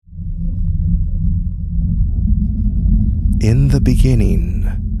In the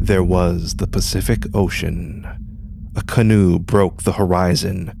beginning, there was the Pacific Ocean. A canoe broke the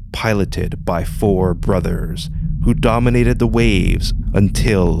horizon, piloted by 4 brothers, who dominated the waves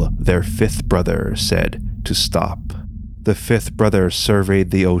until their 5th brother said to stop. The 5th brother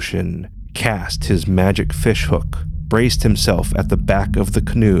surveyed the ocean, cast his magic fishhook, braced himself at the back of the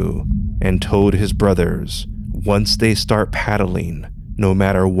canoe, and told his brothers, once they start paddling, no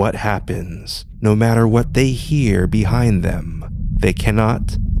matter what happens, no matter what they hear behind them, they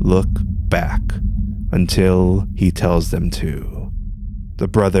cannot look back until he tells them to. The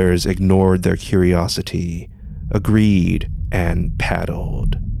brothers ignored their curiosity, agreed, and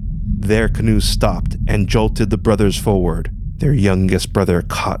paddled. Their canoe stopped and jolted the brothers forward. Their youngest brother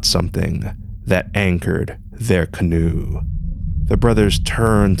caught something that anchored their canoe. The brothers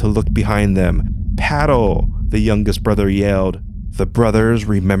turned to look behind them. "Paddle!" the youngest brother yelled. The brothers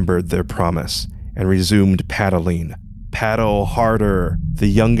remembered their promise and resumed paddling. "Paddle harder!" The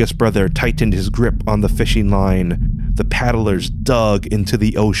youngest brother tightened his grip on the fishing line. The paddlers dug into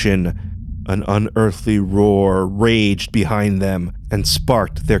the ocean. An unearthly roar raged behind them and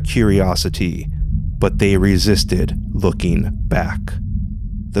sparked their curiosity, but they resisted looking back.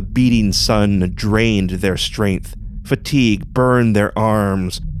 The beating sun drained their strength. Fatigue burned their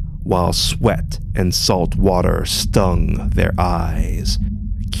arms, while sweat and salt water stung their eyes.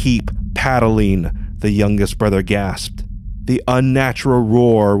 "Keep paddling," the youngest brother gasped. The unnatural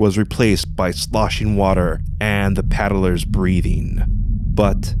roar was replaced by sloshing water and the paddlers' breathing.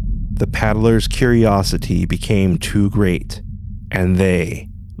 But the paddlers' curiosity became too great, and they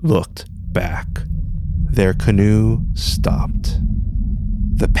looked back. Their canoe stopped.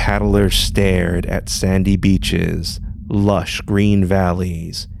 The paddlers stared at sandy beaches, lush green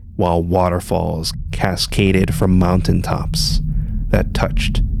valleys, while waterfalls cascaded from mountaintops that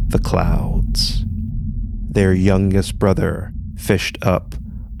touched the clouds. Their youngest brother fished up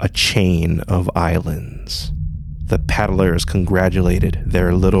a chain of islands. The paddlers congratulated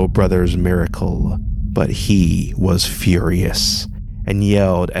their little brother's miracle, but he was furious and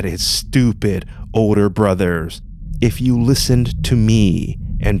yelled at his stupid older brothers, "If you listened to me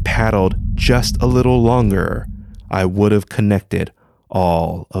and paddled just a little longer, I would have connected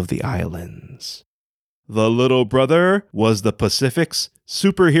all of the islands." The little brother was the Pacific's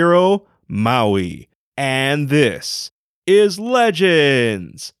superhero, Maui. And this is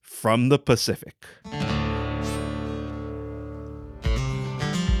Legends from the Pacific.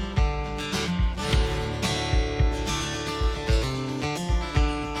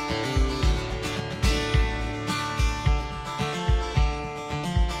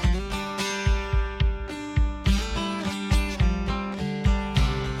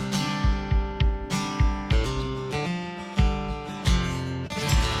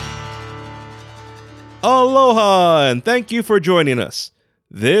 Aloha, and thank you for joining us.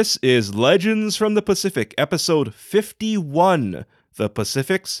 This is Legends from the Pacific, episode 51, The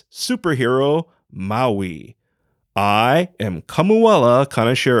Pacific's Superhero, Maui. I am Kamuela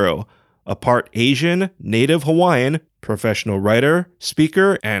Kaneshiro, a part Asian, native Hawaiian, professional writer,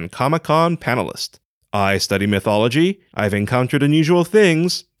 speaker, and Comic-Con panelist. I study mythology, I've encountered unusual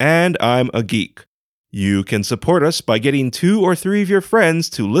things, and I'm a geek. You can support us by getting 2 or 3 of your friends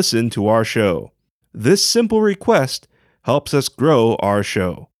to listen to our show. This simple request helps us grow our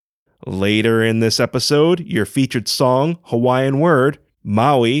show. Later in this episode, your featured song, Hawaiian Word,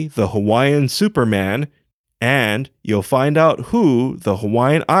 Maui, the Hawaiian Superman, and you'll find out who the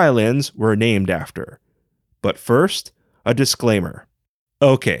Hawaiian Islands were named after. But first, a disclaimer.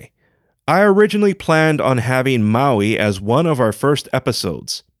 Okay, I originally planned on having Maui as one of our first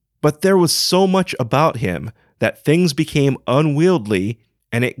episodes, but there was so much about him that things became unwieldy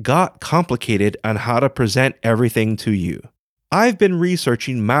and it got complicated on how to present everything to you. I've been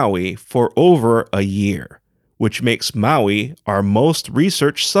researching Maui for over a year, which makes Maui our most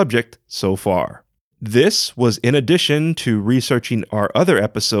researched subject so far. This was in addition to researching our other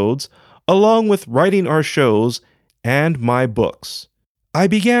episodes, along with writing our shows and my books. I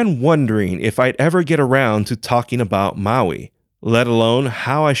began wondering if I'd ever get around to talking about Maui, let alone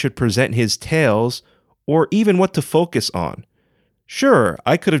how I should present his tales, or even what to focus on. Sure,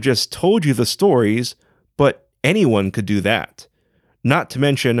 I could have just told you the stories, but anyone could do that. Not to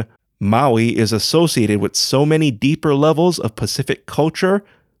mention, Maui is associated with so many deeper levels of Pacific culture,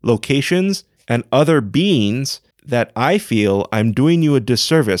 locations, and other beings that I feel I'm doing you a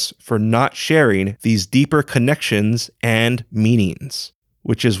disservice for not sharing these deeper connections and meanings,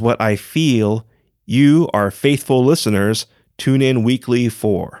 which is what I feel you, our faithful listeners, tune in weekly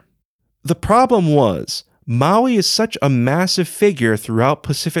for. The problem was, Maui is such a massive figure throughout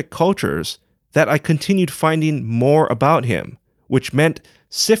Pacific cultures that I continued finding more about him, which meant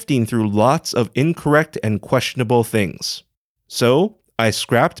sifting through lots of incorrect and questionable things. So, I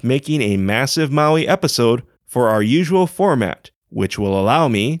scrapped making a massive Maui episode for our usual format, which will allow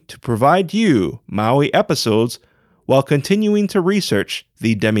me to provide you Maui episodes while continuing to research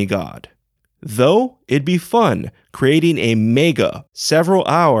the demigod. Though it'd be fun creating a mega,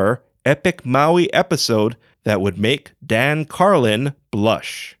 several-hour, epic Maui episode that would make Dan Carlin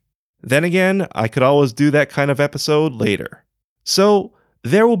blush. Then again, I could always do that kind of episode later. So,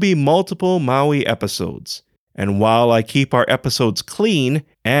 there will be multiple Maui episodes, and while I keep our episodes clean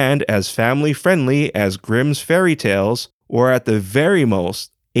and as family-friendly as Grimm's Fairy Tales, or at the very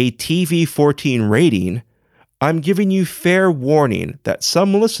most, a TV-14 rating, I'm giving you fair warning that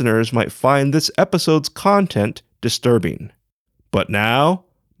some listeners might find this episode's content disturbing. But now,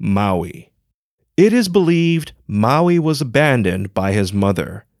 Maui. It is believed Maui was abandoned by his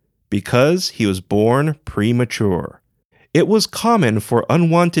mother because he was born premature. It was common for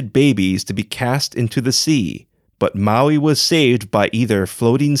unwanted babies to be cast into the sea, but Maui was saved by either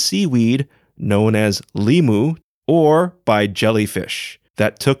floating seaweed, known as limu, or by jellyfish,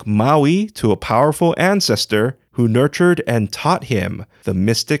 that took Maui to a powerful ancestor who nurtured and taught him the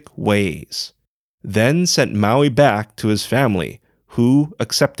mystic ways, then sent Maui back to his family, who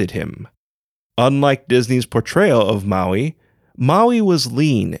accepted him. Unlike Disney's portrayal of Maui, Maui was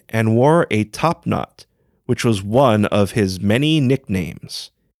lean and wore a topknot, which was one of his many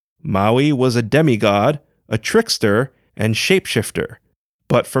nicknames. Maui was a demigod, a trickster, and shapeshifter,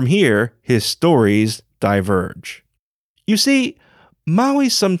 but from here, his stories diverge. You see, Maui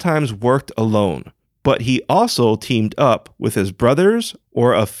sometimes worked alone, but he also teamed up with his brothers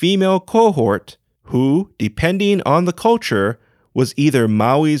or a female cohort who, depending on the culture, was either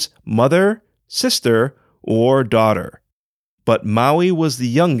Maui's mother, sister, or daughter. But Maui was the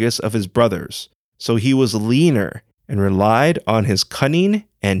youngest of his brothers, so he was leaner and relied on his cunning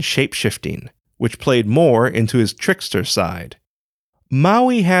and shape-shifting, which played more into his trickster side.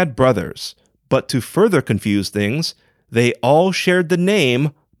 Maui had brothers, but to further confuse things, they all shared the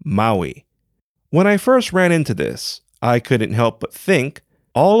name Maui. When I first ran into this, I couldn't help but think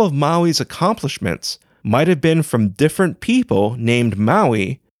all of Maui's accomplishments might have been from different people named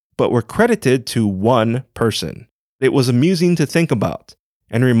Maui, but were credited to one person. It was amusing to think about,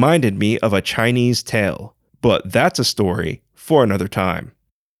 and reminded me of a Chinese tale, but that's a story for another time.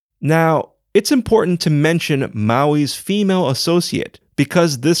 Now, it's important to mention Maui's female associate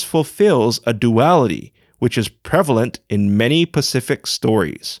because this fulfills a duality which is prevalent in many Pacific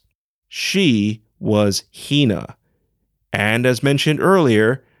stories. She was Hina, and as mentioned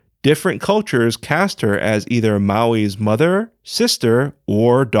earlier, different cultures cast her as either Maui's mother, sister,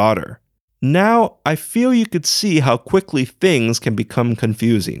 or daughter. Now, I feel you could see how quickly things can become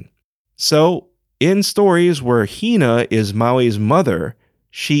confusing. So, in stories where Hina is Maui's mother,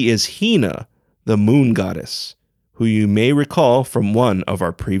 she is Hina, the moon goddess, who you may recall from one of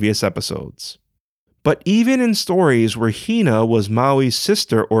our previous episodes. But even in stories where Hina was Maui's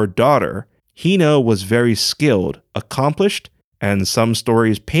sister or daughter, Hina was very skilled, accomplished, and some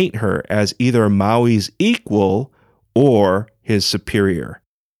stories paint her as either Maui's equal or his superior.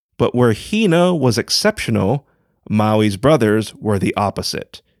 But where Hina was exceptional, Maui's brothers were the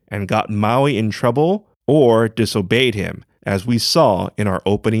opposite, and got Maui in trouble or disobeyed him, as we saw in our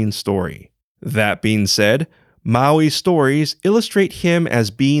opening story. That being said, Maui's stories illustrate him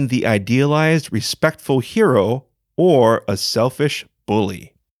as being the idealized, respectful hero or a selfish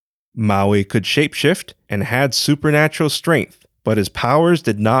bully. Maui could shapeshift and had supernatural strength, but his powers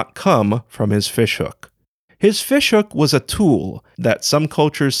did not come from his fishhook. His fishhook was a tool that some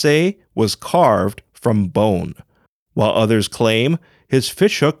cultures say was carved from bone, while others claim his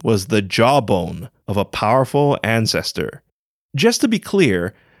fishhook was the jawbone of a powerful ancestor. Just to be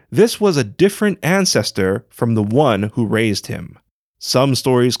clear, this was a different ancestor from the one who raised him. Some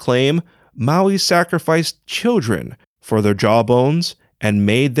stories claim Maui sacrificed children for their jawbones and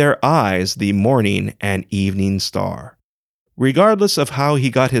made their eyes the morning and evening star. Regardless of how he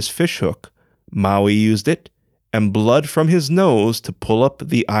got his fishhook, Maui used it, and blood from his nose to pull up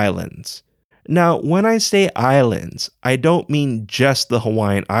the islands. Now, when I say islands, I don't mean just the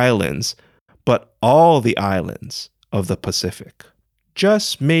Hawaiian Islands, but all the islands of the Pacific.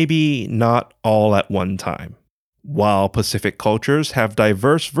 Just maybe not all at one time. While Pacific cultures have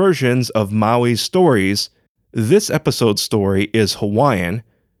diverse versions of Maui's stories, this episode's story is Hawaiian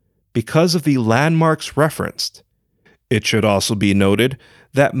because of the landmarks referenced. It should also be noted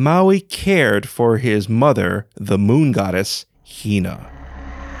that Maui cared for his mother, the moon goddess, Hina.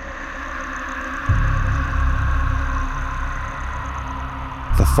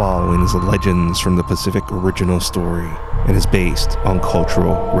 The following is the Legends from the Pacific original story and is based on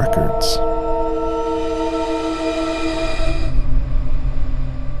cultural records.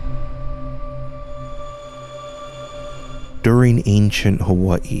 During ancient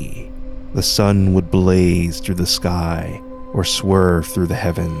Hawaii, the sun would blaze through the sky or swerve through the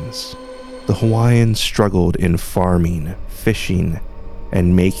heavens. The Hawaiians struggled in farming, fishing,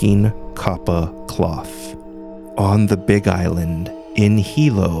 and making kapa cloth. On the Big Island, in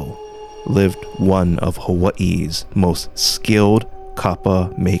Hilo, lived one of Hawaii's most skilled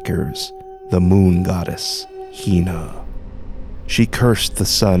kapa makers, the moon goddess, Hina. She cursed the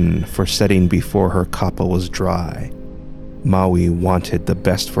sun for setting before her kapa was dry. Maui wanted the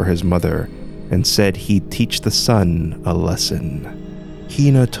best for his mother and said he'd teach the sun a lesson.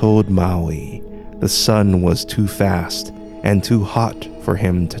 Hina told Maui the sun was too fast and too hot for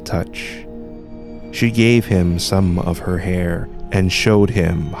him to touch. She gave him some of her hair and showed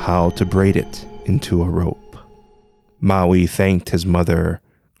him how to braid it into a rope. Maui thanked his mother,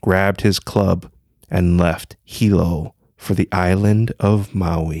 grabbed his club, and left Hilo for the island of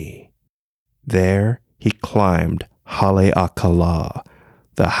Maui. There he climbed Haleakala,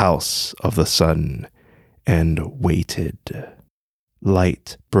 the house of the sun, and waited.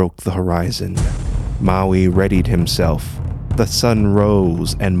 Light broke the horizon. Maui readied himself. The sun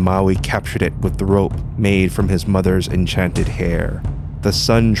rose, and Maui captured it with the rope made from his mother's enchanted hair. The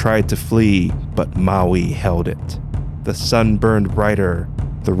sun tried to flee, but Maui held it. The sun burned brighter.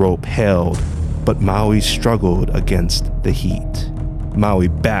 The rope held, but Maui struggled against the heat. Maui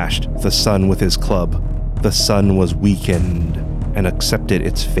bashed the sun with his club. The sun was weakened and accepted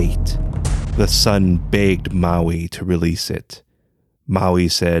its fate. The sun begged Maui to release it. Maui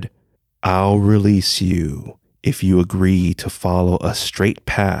said, "I'll release you if you agree to follow a straight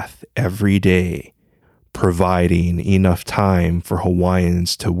path every day, providing enough time for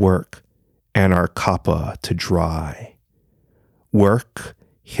Hawaiians to work and our kapa to dry." "Work?"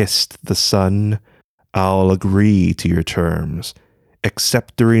 hissed the sun. "I'll agree to your terms,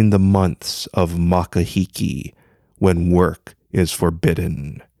 except during the months of Makahiki, when work is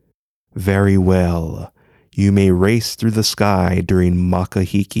forbidden." "Very well. You may race through the sky during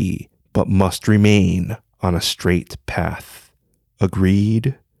Makahiki, but must remain on a straight path.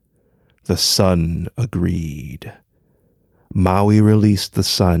 Agreed?" The sun agreed. Maui released the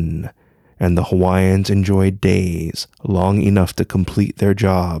sun, and the Hawaiians enjoyed days long enough to complete their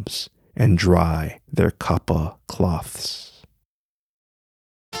jobs and dry their kapa cloths.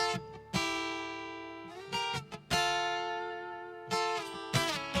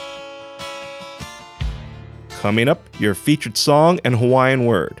 Coming up, your featured song and Hawaiian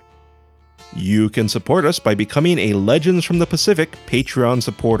word. You can support us by becoming a Legends from the Pacific Patreon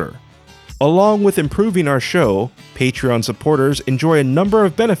supporter. Along with improving our show, Patreon supporters enjoy a number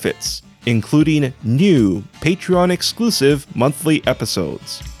of benefits, including new Patreon-exclusive monthly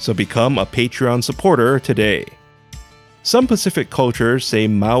episodes. So become a Patreon supporter today. Some Pacific cultures say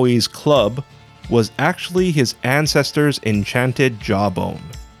Maui's club was actually his ancestors' enchanted jawbone.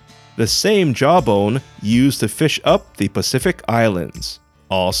 The same jawbone used to fish up the Pacific Islands.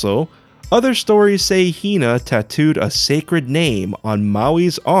 Also, other stories say Hina tattooed a sacred name on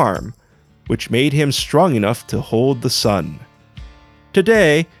Maui's arm, which made him strong enough to hold the sun.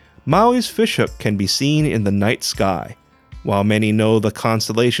 Today, Maui's fishhook can be seen in the night sky. While many know the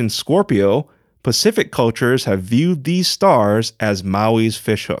constellation Scorpio, Pacific cultures have viewed these stars as Maui's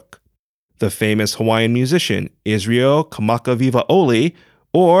fishhook. The famous Hawaiian musician Israel Kamakawiwo'ole,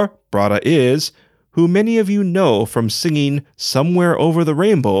 or Brada Is, who many of you know from singing Somewhere Over the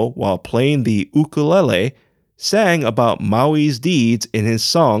Rainbow while playing the ukulele, sang about Maui's deeds in his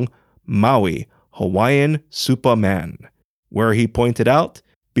song Maui, Hawaiian Superman, where he pointed out,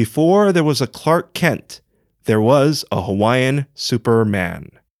 before there was a Clark Kent, there was a Hawaiian Superman.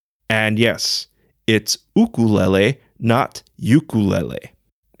 And yes, it's ukulele, not ukulele.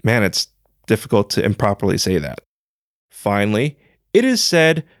 Man, it's difficult to improperly say that. Finally, it is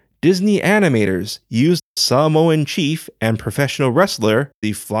said Disney animators used Samoan chief and professional wrestler,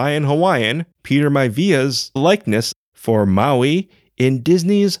 the Flying Hawaiian, Peter Maivia's likeness for Maui in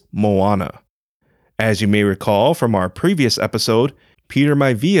Disney's Moana. As you may recall from our previous episode, Peter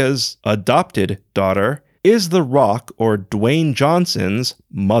Maivia's adopted daughter is The Rock or Dwayne Johnson's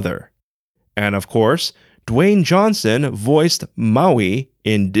mother. And of course, Dwayne Johnson voiced Maui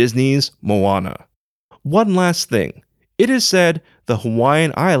in Disney's Moana. One last thing. It is said the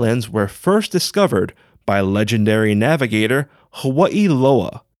Hawaiian Islands were first discovered by legendary navigator Hawaii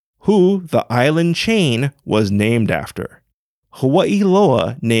Loa, who the island chain was named after. Hawaii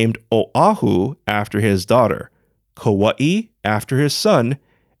Loa named Oahu after his daughter, Kauai after his son,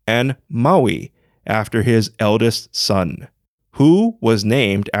 and Maui after his eldest son, who was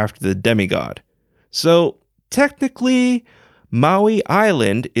named after the demigod. So technically, Maui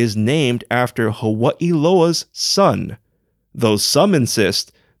Island is named after Hawaii Loa's son, though some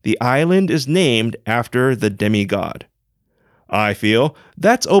insist the island is named after the demigod. I feel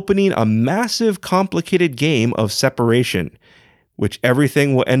that's opening a massive, complicated game of separation, which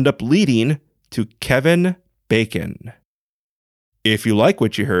everything will end up leading to Kevin Bacon. If you like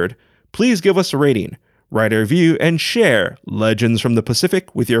what you heard, please give us a rating, write a review, and share Legends from the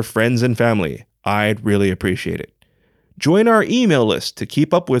Pacific with your friends and family. I'd really appreciate it. Join our email list to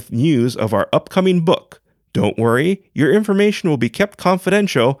keep up with news of our upcoming book. Don't worry, your information will be kept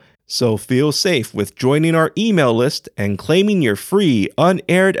confidential, so feel safe with joining our email list and claiming your free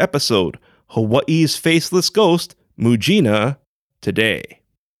unaired episode, Hawaii's Faceless Ghost, Mujina, today.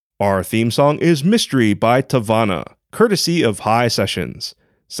 Our theme song is Mystery by Tavana, courtesy of High Sessions.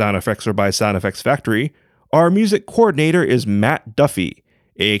 Sound effects are by Sound Effects Factory. Our music coordinator is Matt Duffy,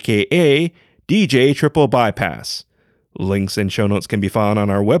 aka DJ Triple Bypass. Links and show notes can be found on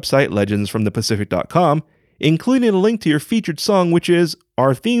our website, legendsfromthepacific.com, including a link to your featured song, which is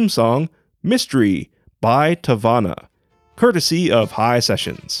our theme song, Mystery by Tavana, courtesy of High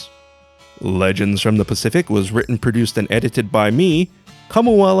Sessions. Legends from the Pacific was written, produced, and edited by me,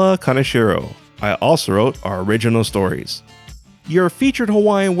 Kamuela Kaneshiro. I also wrote our original stories. Your featured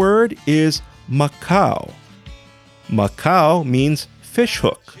Hawaiian word is makau. Makau means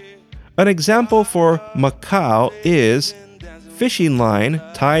fishhook. An example for makau is fishing line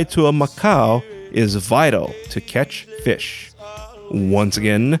tied to a makau is vital to catch fish. Once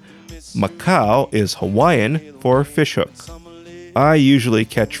again, makau is Hawaiian for fishhook. I usually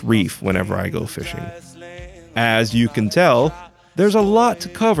catch reef whenever I go fishing. As you can tell, there's a lot to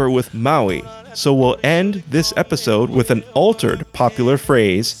cover with Maui, so we'll end this episode with an altered popular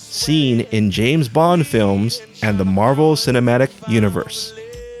phrase seen in James Bond films and the Marvel Cinematic Universe.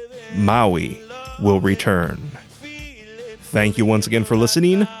 Maui will return. Thank you once again for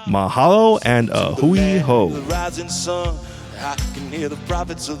listening. Mahalo and a hui ho. The rising sun, I can hear the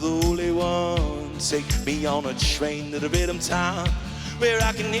prophets of the Holy One. Take me on a train to the rhythm time, where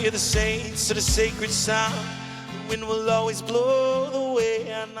I can hear the saints to the sacred sound. The wind will always blow the way,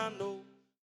 and I know